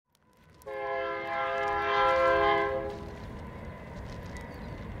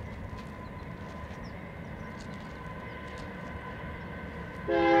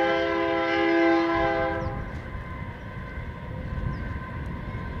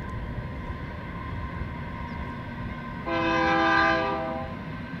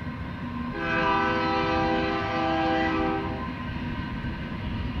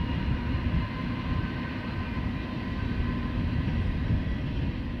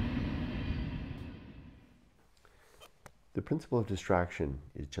The principle of distraction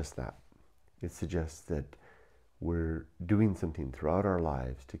is just that. It suggests that we're doing something throughout our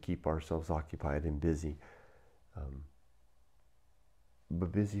lives to keep ourselves occupied and busy.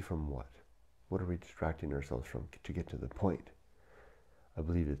 But busy from what? What are we distracting ourselves from to get to the point? I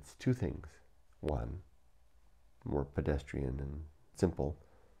believe it's two things. One, more pedestrian and simple.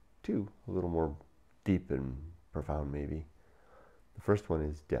 Two, a little more deep and profound maybe. The first one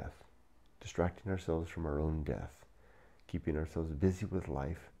is death. Distracting ourselves from our own death. Keeping ourselves busy with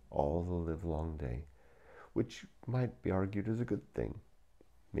life all the livelong day, which might be argued as a good thing.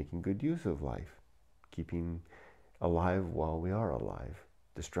 Making good use of life. Keeping alive while we are alive.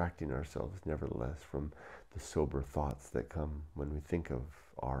 Distracting ourselves, nevertheless, from the sober thoughts that come when we think of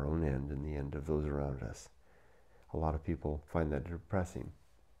our own end and the end of those around us. A lot of people find that depressing.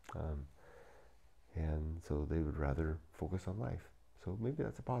 And so they would rather focus on life. So maybe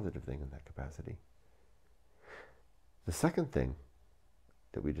that's a positive thing in that capacity. The second thing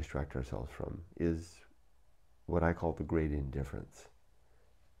that we distract ourselves from is what I call the great indifference.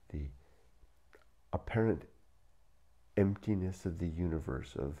 The apparent emptiness of the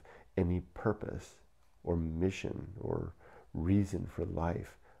universe of any purpose or mission or reason for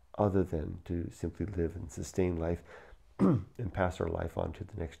life other than to simply live and sustain life and pass our life on to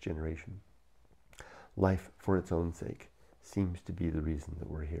the next generation. Life for its own sake seems to be the reason that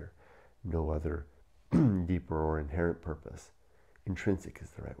we're here. No other deeper or inherent purpose. Intrinsic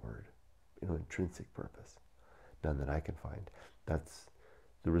is the right word. Intrinsic purpose. None that I can find. That's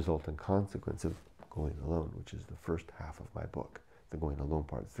the resultant consequence of going alone, which is the first half of my book. The going alone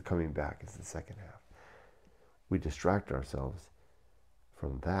part. The coming back is the second half. We distract ourselves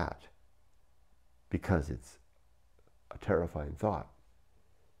from that because it's a terrifying thought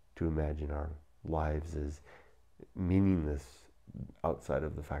to imagine our lives as meaningless outside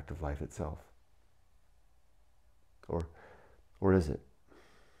of the fact of life itself. Or is it?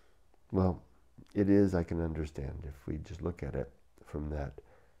 Well, it is, I can understand if we just look at it from that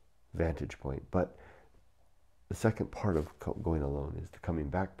vantage point. But the second part of going alone is the coming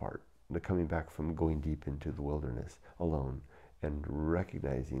back part. The coming back from going deep into the wilderness alone and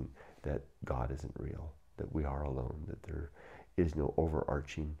recognizing that God isn't real, that we are alone, that there is no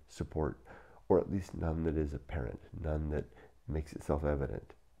overarching support, or at least none that is apparent, none that makes itself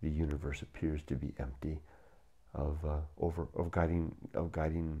evident. The universe appears to be empty of a guiding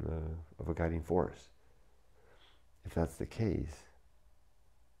force. If that's the case,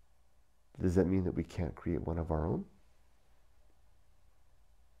 does that mean that we can't create one of our own?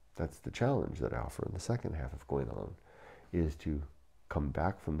 That's the challenge that I offer in the second half of Going Alone, is to come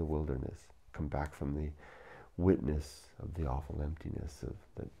back from the wilderness, come back from the witness of the awful emptiness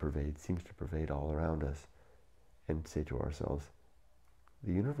that seems to pervade all around us, and say to ourselves,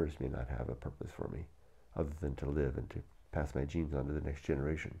 the universe may not have a purpose for me other than to live and to pass my genes on to the next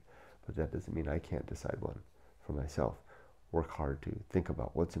generation. But that doesn't mean I can't decide one for myself. Work hard to think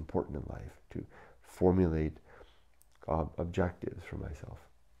about what's important in life, to formulate objectives for myself,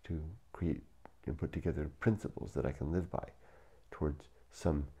 to create and put together principles that I can live by towards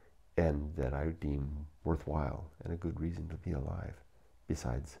some end that I deem worthwhile and a good reason to be alive,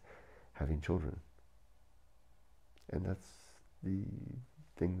 besides having children. And that's the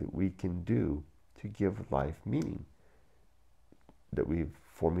thing that we can do to give life meaning that we've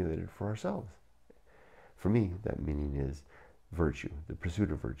formulated for ourselves. For me, that meaning is virtue, the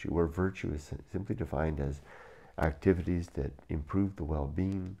pursuit of virtue, where virtue is simply defined as activities that improve the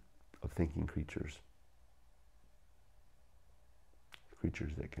well-being of thinking creatures.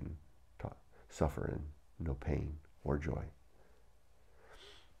 Creatures that can suffer in no pain or joy.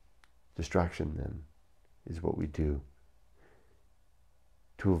 Distraction, then, is what we do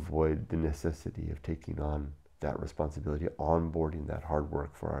to avoid the necessity of taking on that responsibility, onboarding that hard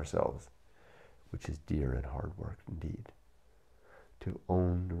work for ourselves, which is dear and hard work indeed. To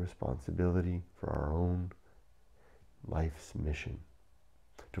own the responsibility for our own life's mission,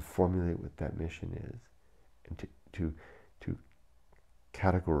 to formulate what that mission is, and to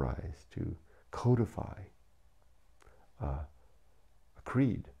categorize, to codify a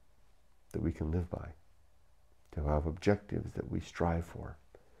creed that we can live by, to have objectives that we strive for,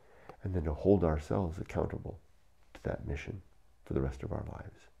 and then to hold ourselves accountable to that mission for the rest of our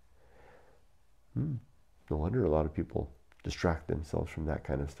lives. No wonder a lot of people distract themselves from that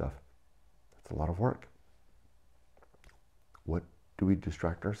kind of stuff. That's a lot of work. What do we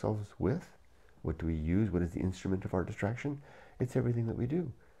distract ourselves with? What do we use? What is the instrument of our distraction? It's everything that we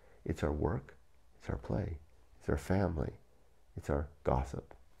do. It's our work, it's our play, it's our family, it's our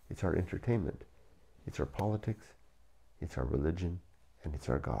gossip, it's our entertainment, it's our politics, it's our religion, and it's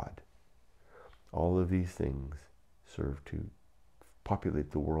our God. All of these things serve to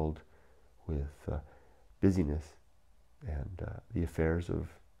populate the world with busyness and the affairs of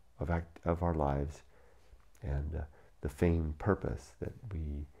our lives, and the famed purpose that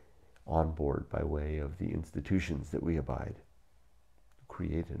we onboard by way of the institutions that we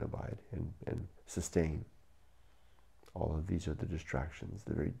create and abide and sustain. All of these are the distractions,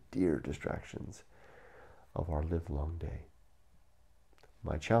 the very dear distractions of our livelong day.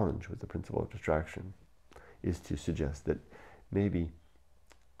 My challenge with the principle of distraction is to suggest that maybe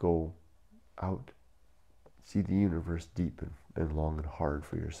go out, see the universe deep and long and hard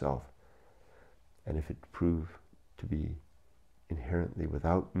for yourself. And if it prove to be inherently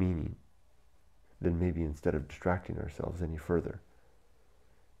without meaning, then maybe instead of distracting ourselves any further,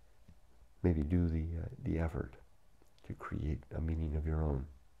 maybe do the effort to create a meaning of your own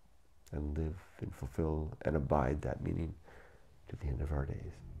and live and fulfill and abide that meaning to the end of our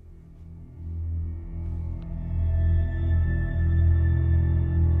days.